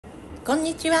こん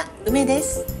にちは、梅で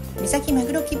す。三崎ま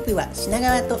ぐろ切符は品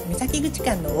川と三崎口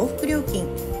間の往復料金、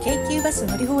京急バス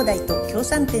乗り放題と協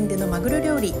賛店でのまぐろ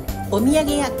料理、お土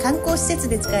産や観光施設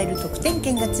で使える特典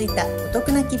券がついたお得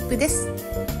な切符です。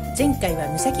前回は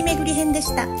三崎巡り編で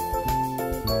した。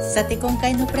さて今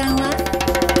回のプランは、お得な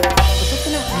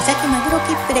三崎まぐろ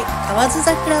切符で河津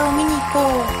桜を見に行こ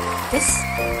うです。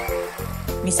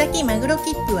三崎まぐろ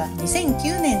切符は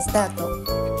2009年スタート。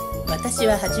私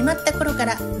は始まった頃か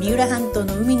ら三浦半島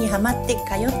の海にはまって通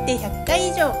って100回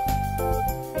以上。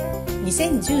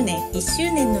2010年1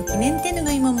周年の記念手ぬ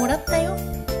ぐいももらったよ。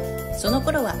その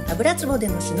頃は油壺で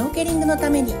のシュノーケリングの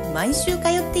ために毎週通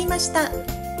っていました。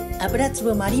油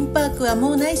壺マリンパークは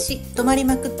もうないし、泊まり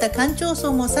まくった環状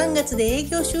層も3月で営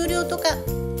業終了とか、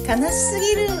悲しす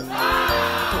ぎる。と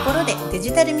ころでデ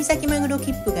ジタル三崎まぐろ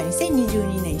切符が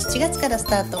2022年7月からス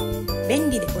タート。便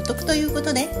利でお得というこ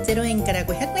とで0円から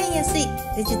500円安い。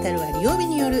デジタルは利用日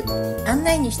による。案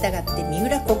内に従って三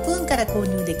浦国運から購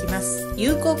入できます。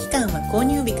有効期間は購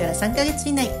入日から3ヶ月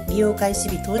以内、利用開始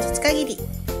日当日限り。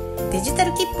デジタ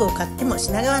ル切符を買っても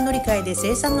品川乗り換えで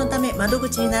生産のため窓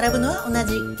口に並ぶのは同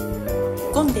じ。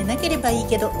混んでなければいい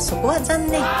けどそこは残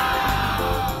念。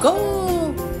ゴー！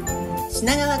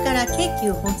品川から京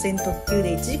急本線特急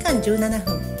で1時間17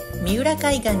分、三浦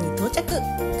海岸に到着。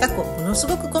過去ものす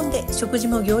ごく混んで食事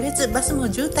も行列、バス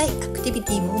も渋滞、アクティビ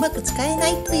ティもうまく使えな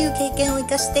いという経験を生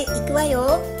かしていくわ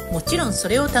よ。もちろんそ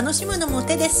れを楽しむのも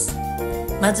手です。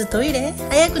まずトイレ、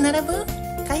早く並ぶ？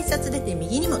改札出て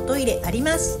右にもトイレあり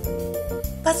ます。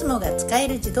パスモが使え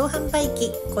る自動販売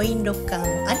機、コインロッカーも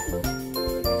あり、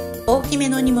大きめ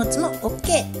の荷物も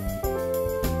OK。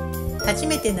 初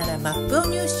めてならマップを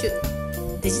入手。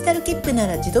デジタル切符な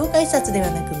ら自動改札で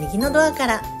はなく右のドアか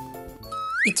ら。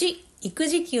1、行く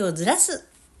時期をずらす。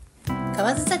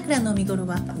河津桜の見頃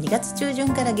は2月中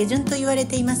旬から下旬と言われ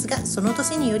ていますが、その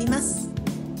年によります。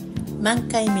満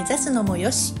開目指すのも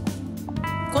よし、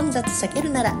混雑避け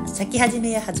るなら咲き始め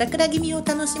や葉桜気味を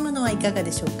楽しむのはいかが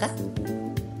でしょうか。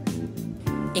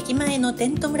駅前のテ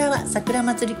ント村は桜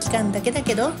祭り期間だけだ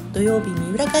けど、土曜日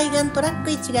三浦海岸トラッ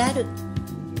ク市がある。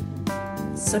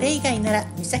それ以外なら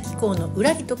三崎港の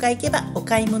裏りとか行けばお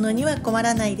買い物には困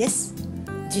らないです。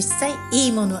実際い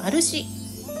いものあるし。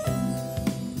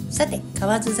さて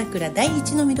河津桜第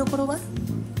一の見どころは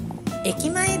駅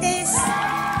前です。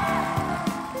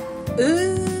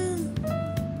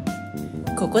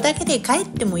ここだけで帰っ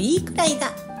てもいいくらいだ。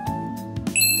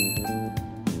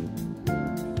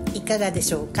いかがで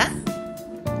しょうか。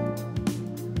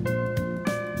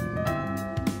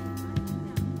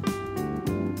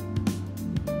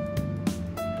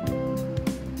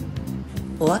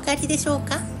お分かりでしょう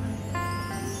か。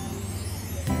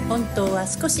本当は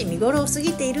少し見頃を過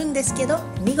ぎているんですけど、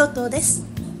見事です。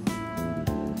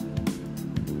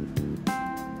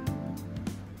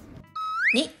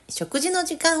2、食事の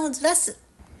時間をずらす。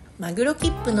まぐろ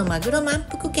切符のまぐろ満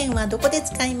腹券はどこで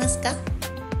使いますか。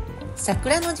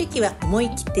桜の時期は思い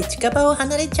切って近場を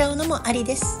離れちゃうのもあり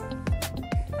です。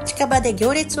近場で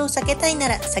行列を避けたいな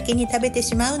ら先に食べて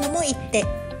しまうのも一手。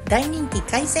大人気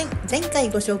海鮮、前回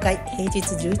ご紹介、平日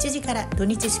11時から土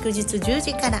日祝日10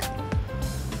時から。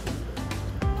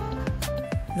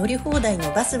乗り放題の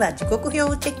バスは時刻表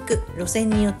をチェック。路線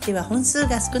によっては本数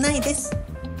が少ないです。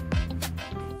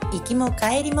行きも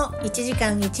帰りも1時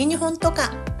間 1,2 本と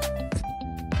か。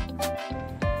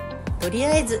とり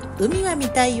あえず海は見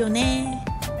たいよね。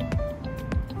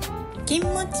気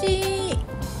持ちいい。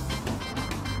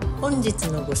本日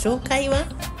のご紹介は、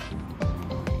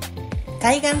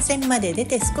海岸線まで出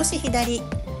て少し左、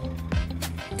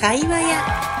会話屋。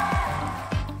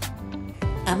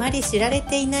あまり知られ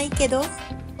ていないけど、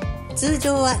通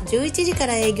常は11時か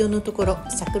ら営業のところ、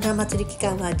桜祭り期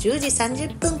間は10時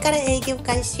30分から営業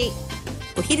開始。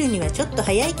お昼にはちょっと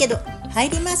早いけど入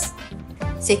ります。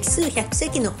席数100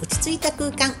席の落ち着いた空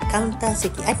間、カウンター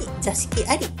席あり、座敷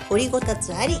あり、掘りごた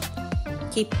つあり。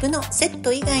切符のセッ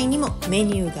ト以外にもメ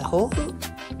ニューが豊富。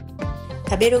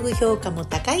食べログ評価も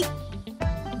高い。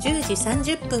10時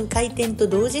30分開店と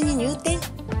同時に入店。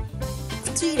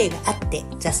靴入れがあって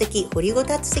座席、掘りご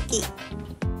たつ席。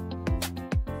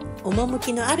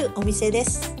趣のあるお店で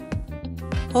す。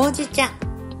ほうじ茶。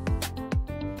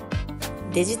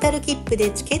デジタル切符で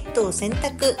チケットを選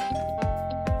択。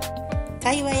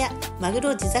会話やマグ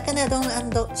ロ地魚丼&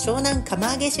湘南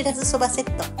釜揚げしらすそばセ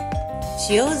ット。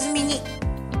使用済みに。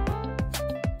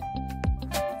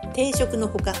定食の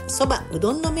ほかそば、う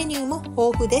どんのメニューも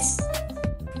豊富です。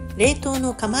冷凍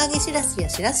の釜揚げしらすや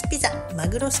しらすピザ、マ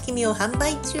グロすき身を販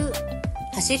売中。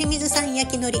走り水産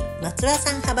焼き海苔、松葉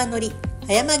産幅海苔、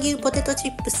葉山牛ポテトチ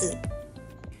ップス。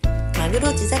まぐ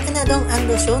ろ地魚丼&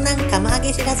湘南釜揚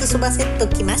げしらすそばセット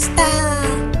来ました。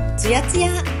つやつ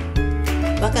や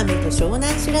わかめと湘南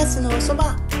しらすのおそ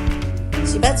ば、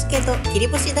しば漬けと切り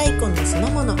干し大根の酢の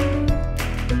物、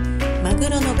マグ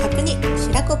ロの角煮、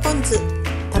白子ポン酢、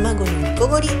卵の煮こ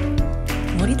ごり、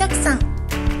盛りだくさん、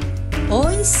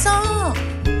おいしそう。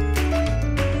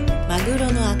マグロ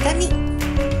の赤身、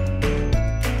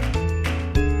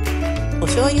お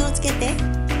醤油をつけて、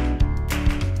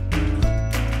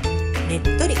ねっ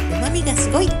とり旨味が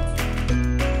すごい。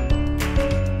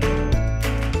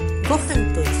ご飯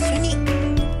と一緒に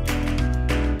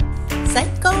最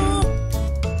高。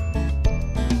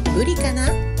ブリかな。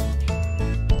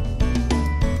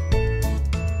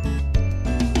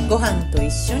ご飯と一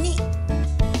緒に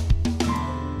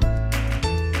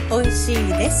美味しい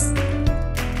です。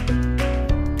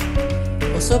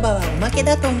お蕎麦はおまけ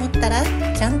だと思ったら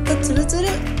ちゃんとつるつる。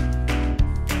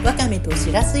わかめとし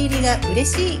らす入りが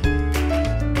嬉しい。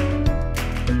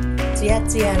つや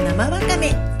つや生わか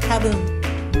め、多分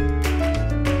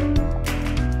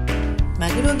マ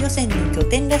グロ漁船の拠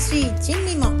点らしい珍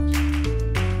味も、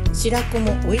白子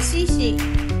も美味しいし、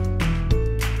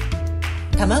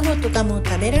卵とかも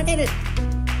食べられる。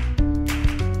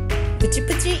プチ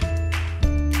プチ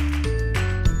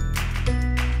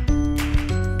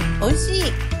美味し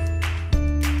い。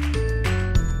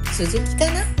スズキか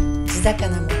な。地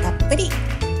魚もたっぷり。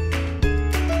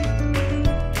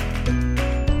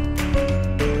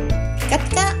ピカ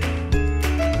ピカ。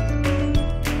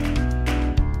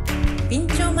ビン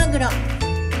チョウマグロ、と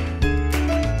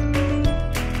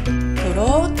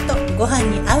ろーっとご飯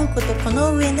に合うことこ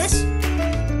の上なし。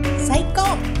最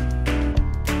高。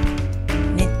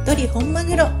ねっとり本マ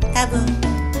グロ、多分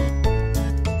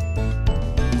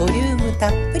ボリュームた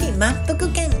っぷり満腹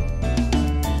券。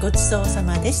ごちそうさ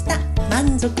までした。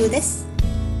満足です。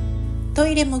ト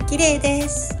イレも綺麗で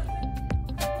す。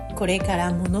これか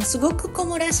らものすごく混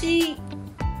むらしい。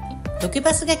ロケ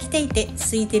バスが来ていて、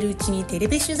空いてるうちにテレ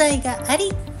ビ取材があ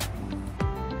り、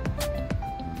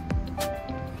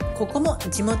ここも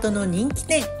地元の人気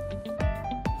店。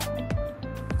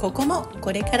ここも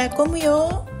これから混む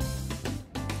よ。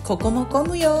ここも混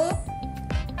むよ。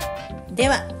で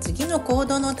は次の行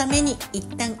動のために一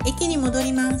旦駅に戻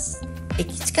ります。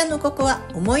駅近のここは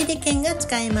思い出券が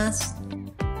使えます。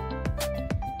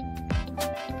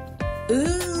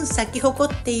咲き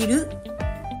誇っている。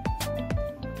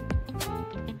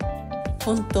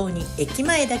本当に駅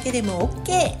前だけでも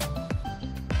OK。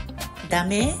 ダ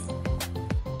メ？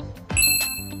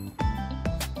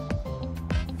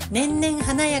年々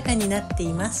華やかになって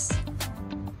います。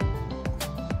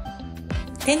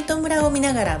テント村を見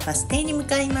ながらバス停に向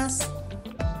かいます。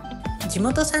地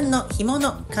元産の干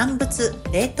物、乾物、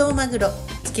冷凍マグロ、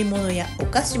漬物やお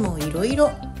菓子もいろい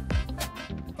ろ。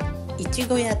いち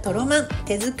ごやとろまん、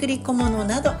手作り小物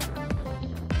など。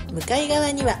向かい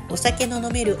側にはお酒の飲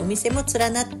めるお店も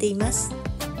連なっています。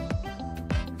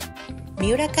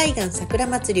三浦海岸桜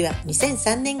祭りは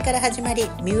2003年から始まり、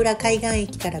三浦海岸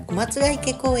駅から小松ヶ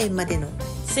池公園までの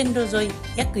線路沿い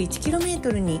約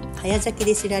 1km に早咲き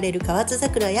で知られる河津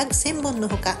桜約1000本の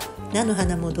ほか、菜の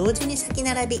花も同時に咲き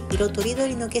並び、色とりど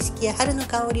りの景色や春の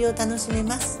香りを楽しめ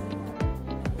ます。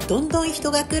どんどん人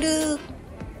が来る。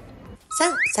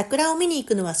3、桜を見に行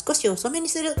くのは少し遅めに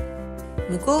する。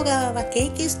向こう側は京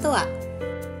急ストア。は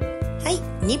い、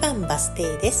2番バス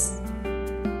停です。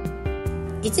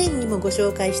以前にもご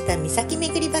紹介した三崎め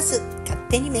ぐりバス、勝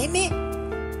手に命名。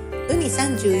海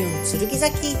34剣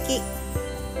崎行き。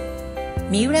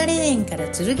三浦霊園から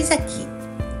剣崎。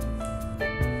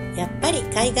やっぱり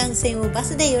海岸線をバ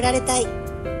スで寄られたい。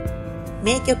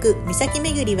名曲三崎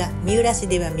めぐりは三浦市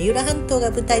では三浦半島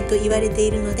が舞台と言われて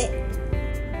いるので、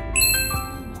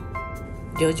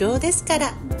旅情ですか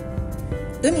ら。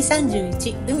海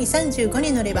31、海35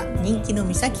に乗れば人気の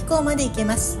三崎港まで行け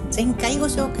ます。前回ご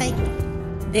紹介。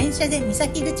電車で三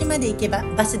崎口まで行けば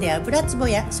バスで油壺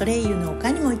やソレイユの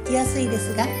丘にも行きやすいで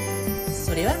すが、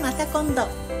それはまた今度。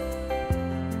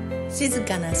静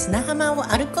かな砂浜を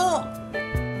歩こ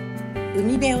う。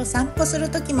海辺を散歩する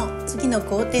ときも次の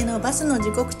行程のバスの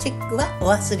時刻チェックはお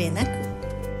忘れなく。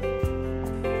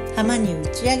浜に打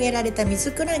ち上げられた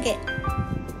水クラゲ。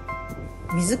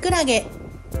水クラゲ。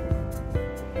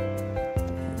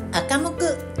赤目、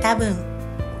多分。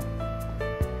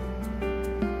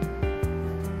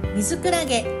水クラ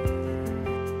ゲ。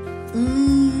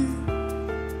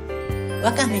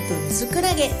わかめと水ク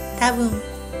ラゲ、多分。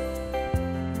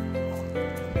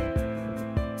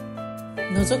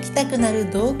覗きたくなる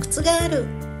洞窟がある。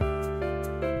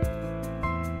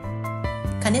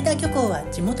金田漁港は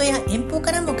地元や遠方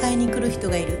からも買いに来る人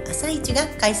がいる朝市が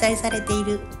開催されてい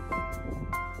る。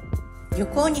漁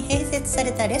港に併設さ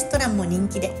れたレストランも人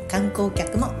気で観光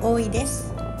客も多いで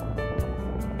す。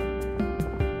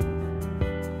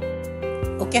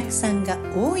お客さんが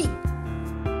多い。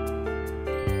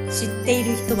知ってい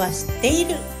る人は知ってい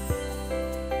る。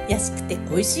安くて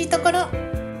美味しいところ。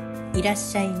いらっ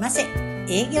しゃいませ。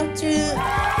営業中。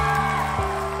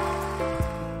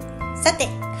さて、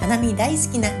花見大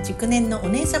好きな熟年のお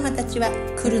姉様たちは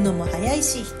来るのも早い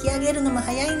し引き上げるのも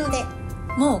早いので、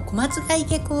もう小松ヶ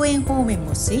池公園方面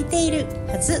も空いている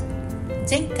はず。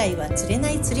前回は釣れな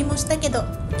い釣りもしたけど、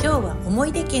今日は思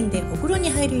い出券でお風呂に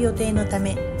入る予定のた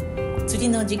め、釣り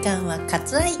の時間は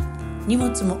割愛。荷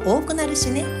物も多くなるし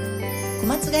ね。小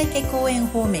松ヶ池公園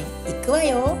方面行くわ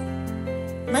よ。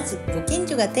まずご近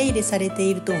所が手入れされて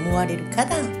いると思われる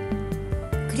花壇、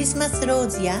クリスマスロー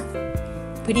ズや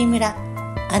プリムラ、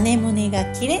アネモネが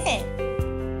綺麗。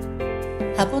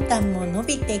葉ボタンも伸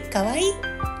びてかわいい。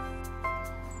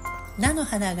菜の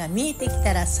花が見えてき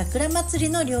たら桜祭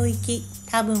りの領域、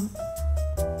多分。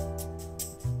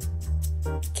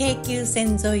京急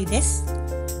線沿いです。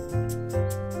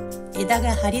枝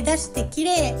が張り出して綺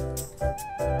麗。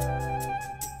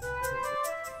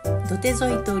土手沿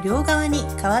いと両側に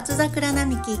河津桜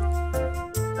並木。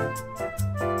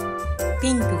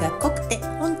ピンクが濃くて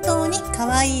本当に可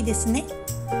愛いですね。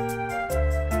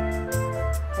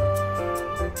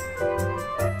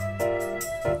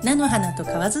菜の花と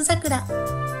河津桜。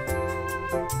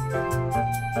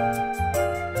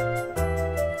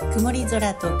曇り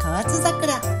空と河津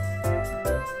桜。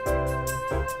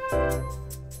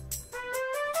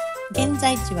現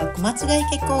在地は小松ヶ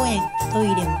池公園、トイ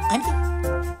レもあり。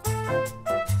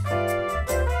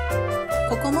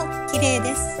ここも綺麗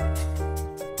です。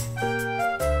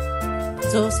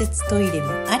増設トイレも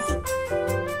あり。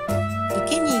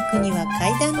池に行くには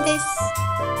階段です。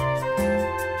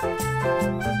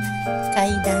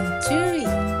階段注意。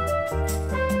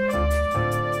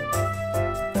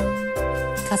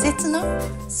仮設の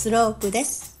スロープで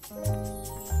す。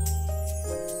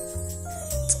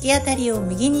突き当たりを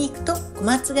右に行くと小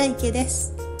松ヶ池で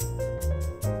す。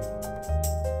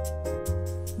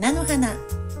菜の花。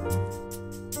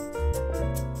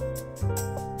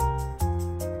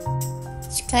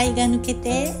視界が抜け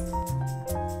て、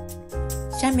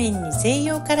斜面に西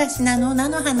洋からし菜の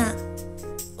花。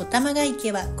お玉ヶ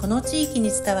池はこの地域に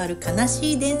伝わる悲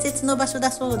しい伝説の場所だ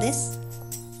そうです。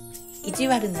意地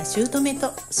悪な姑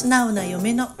と素直な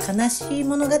嫁の悲しい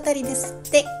物語です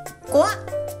って。怖っ。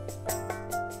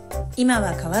今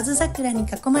は河津桜に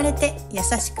囲まれて優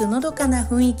しくのどかな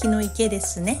雰囲気の池で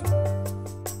すね。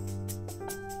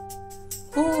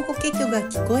法華経が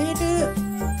聞こえる。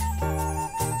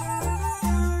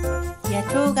野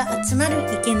鳥が集ま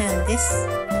る池なんです。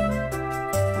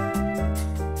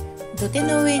土手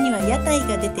の上には屋台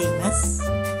が出ています。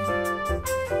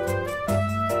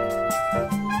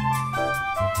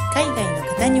海外の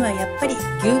方にはやっぱり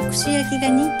牛串焼きが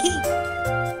人気。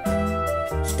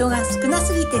人が少な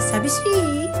すぎて寂し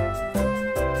い。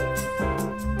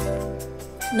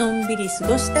のんびり過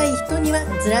ごしたい人には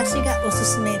ずらしがおす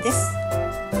すめです。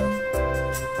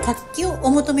活気を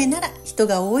お求めなら人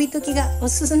が多い時がお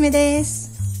すすめです。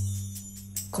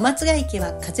小松ヶ池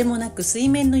は風もなく水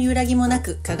面の揺らぎもな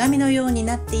く鏡のように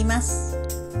なっています。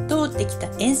通ってきた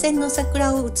沿線の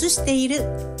桜を映している。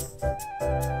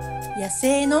野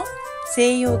生の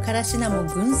西洋からし菜も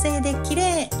群生で綺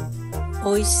麗。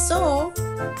美味しそう。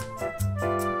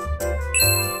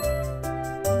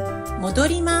戻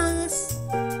ります。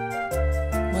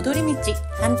戻り道、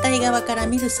反対側から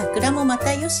見る桜もま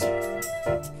たよし。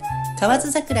河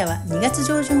津桜は2月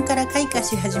上旬から開花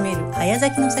し始める早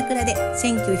咲きの桜で、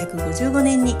1955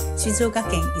年に静岡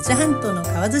県伊豆半島の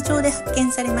河津町で発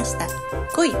見されました。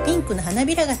濃いピンクの花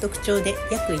びらが特徴で、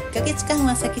約1ヶ月間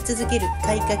は咲き続ける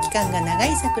開花期間が長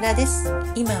い桜です。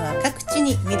今は各地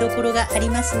に見どころがあり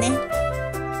ますね。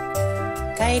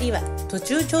帰りは途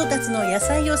中調達の野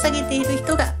菜を下げている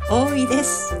人が多いで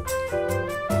す。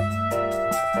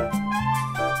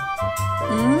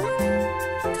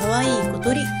かわいい小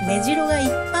鳥、目白がいっ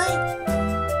ぱい。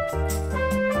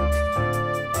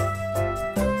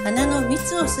花の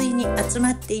蜜を吸いに集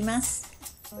まっています。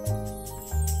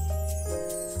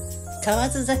河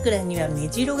津桜には目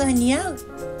白が似合う。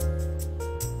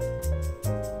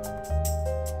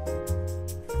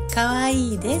かわ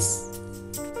いいです。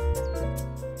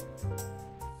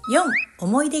4.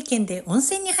 思い出券で温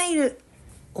泉に入る。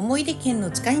思い出券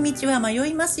の使い道は迷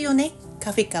いますよね。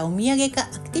カフェかお土産か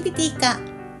アクティビティか。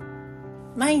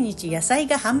毎日野菜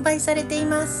が販売されてい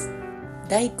ます。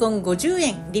大根50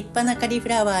円、立派なカリフ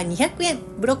ラワー200円、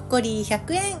ブロッコリー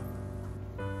100円。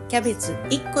キャベツ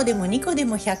1個でも2個で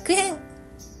も100円。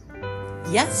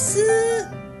安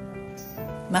ー。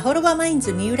マホロバマイン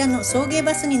ズ三浦の送迎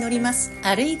バスに乗ります。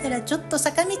歩いたらちょっと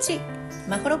坂道。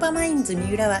マホロバマインズ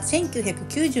三浦は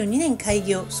1992年開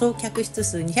業、総客室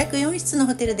数204室の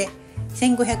ホテルで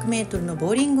 1500 メートルのボ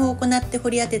ーリングを行って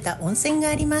掘り当てた温泉が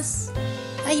あります。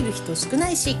入る人少な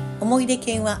いし、思い出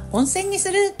券は温泉に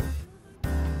する。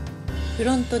フ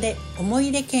ロントで思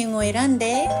い出券を選ん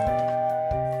で、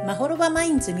マホロバマイ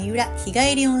ンズ三浦日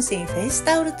帰り温泉フェイス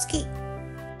タオル付き、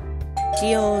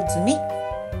使用済み。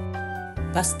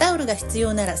バスタオルが必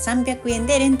要なら300円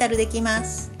でレンタルできま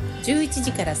す。11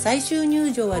時から最終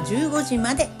入場は15時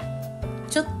まで。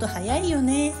ちょっと早いよ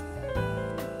ね。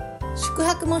宿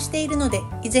泊もしているので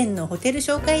以前のホテル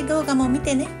紹介動画も見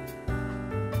てね。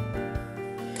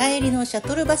帰りのシャ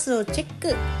トルバスをチェッ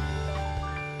ク。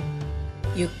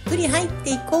ゆっくり入っ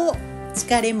ていこう。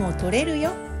疲れも取れる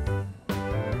よ。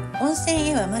温泉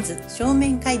へはまず正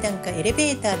面階段かエレ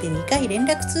ベーターで2階連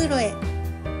絡通路へ。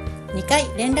2階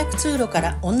連絡通路か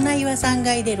ら女湯は3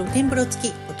階で露天風呂付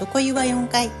き、男湯は4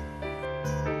階。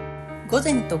午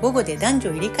前と午後で男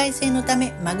女入れ替え制のた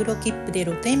め、マグロ切符で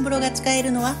露天風呂が使え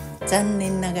るのは残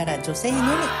念ながら女性のみ。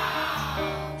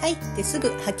入ってすぐ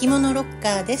履物ロッ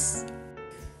カーです。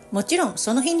もちろん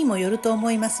その日にもよると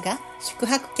思いますが、宿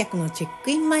泊客のチェッ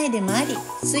クイン前でもあり、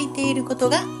空いていること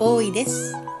が多いで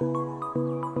す。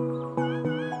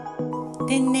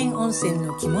天然温泉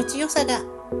の気持ちよさが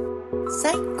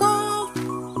最高。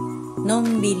の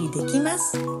んびりできま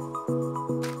す。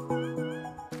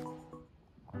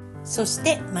そし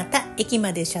てまた駅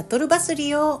までシャトルバス利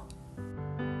用。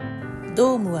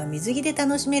ドームは水着で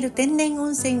楽しめる天然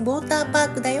温泉ウォーターパー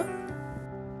クだよ。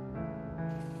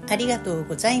ありがとう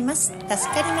ございます。助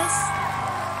かりま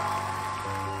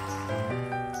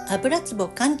す。油壺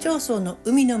干潮層の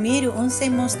海の見える温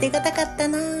泉も捨てがたかった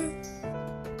な。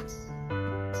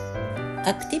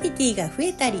アクティビティが増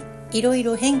えたり、いろい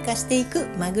ろ変化していく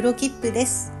マグロ切符で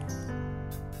す。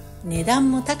値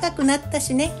段も高くなった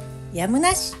しね、やむ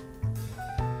なし。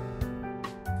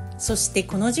そして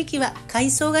この時期は海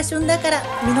藻が旬だから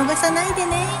見逃さないで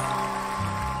ね。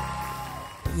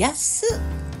安っ。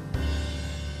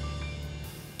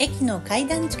駅の階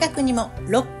段近くにも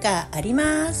ロッカーあり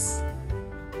ます。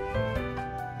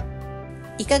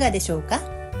いかがでしょうか。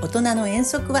大人の遠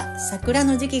足は桜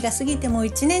の時期が過ぎても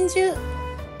一年中。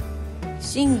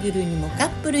シングルにもカッ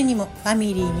プルにもファ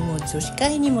ミリーにも女子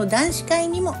会にも男子会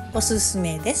にもおすす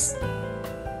めです。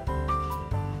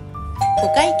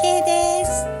お会計で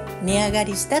す。値上が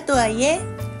りしたとはいえ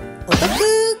お得。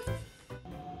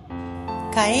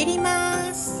帰り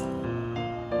ます。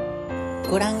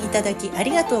ご覧いただきあ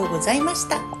りがとうございまし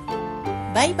た。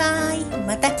バイバイ。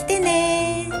また来て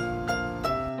ね。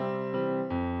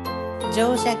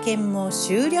乗車券も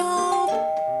終了。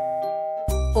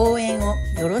応援を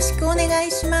よろしくお願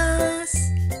いします。